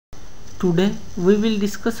Today we will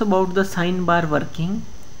discuss about the sine bar working.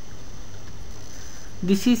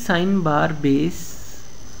 This is sine bar base.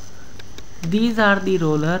 These are the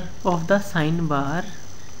roller of the sine bar.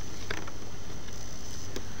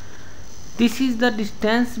 This is the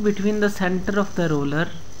distance between the center of the roller.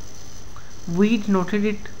 We denoted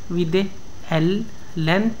it with a L,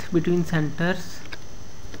 length between centers.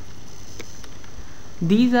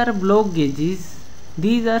 These are block gauges.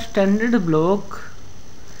 These are standard block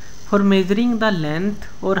for measuring the length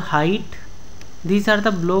or height. These are the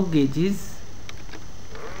block gauges.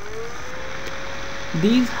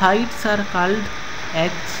 These heights are called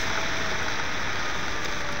H.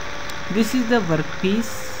 This is the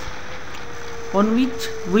workpiece on which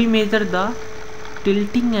we measure the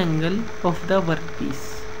tilting angle of the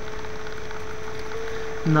workpiece.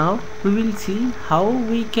 Now we will see how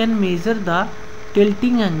we can measure the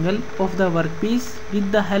tilting angle of the workpiece with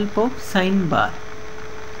the help of sine bar.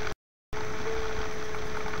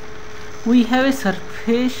 We have a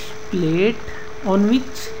surface plate on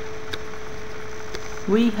which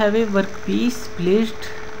we have a workpiece placed.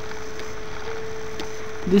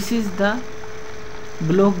 This is the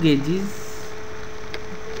block gauges,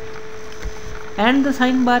 and the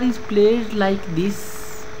sine bar is placed like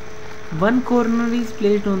this. One corner is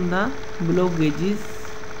placed on the block gauges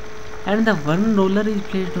and the one roller is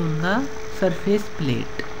placed on the surface plate.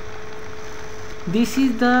 This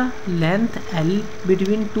is the length L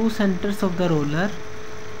between two centers of the roller,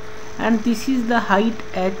 and this is the height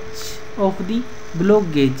H of the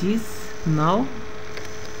block gauges. Now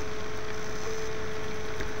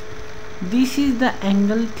this is the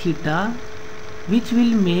angle theta which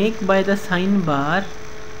will make by the sine bar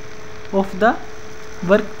of the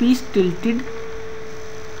workpiece tilted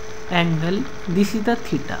angle. This is the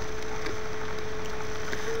theta.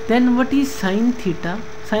 Then what is sine theta?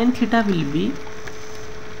 Sine theta will be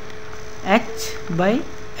H by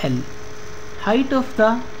L, height of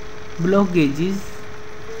the block gauges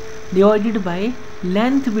divided by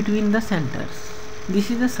length between the centers.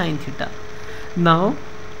 This is the sine theta. Now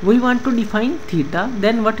we want to define theta.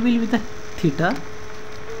 Then what will be the theta?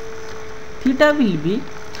 Theta will be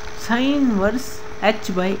sine inverse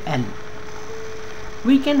H by L.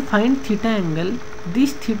 We can find theta angle,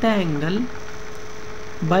 this theta angle,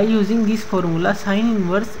 by using this formula sine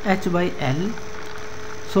inverse H by L.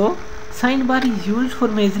 So sine bar is used for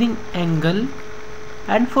measuring angle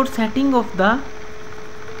and for setting of the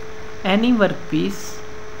any workpiece.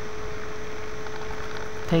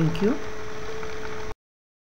 Thank you.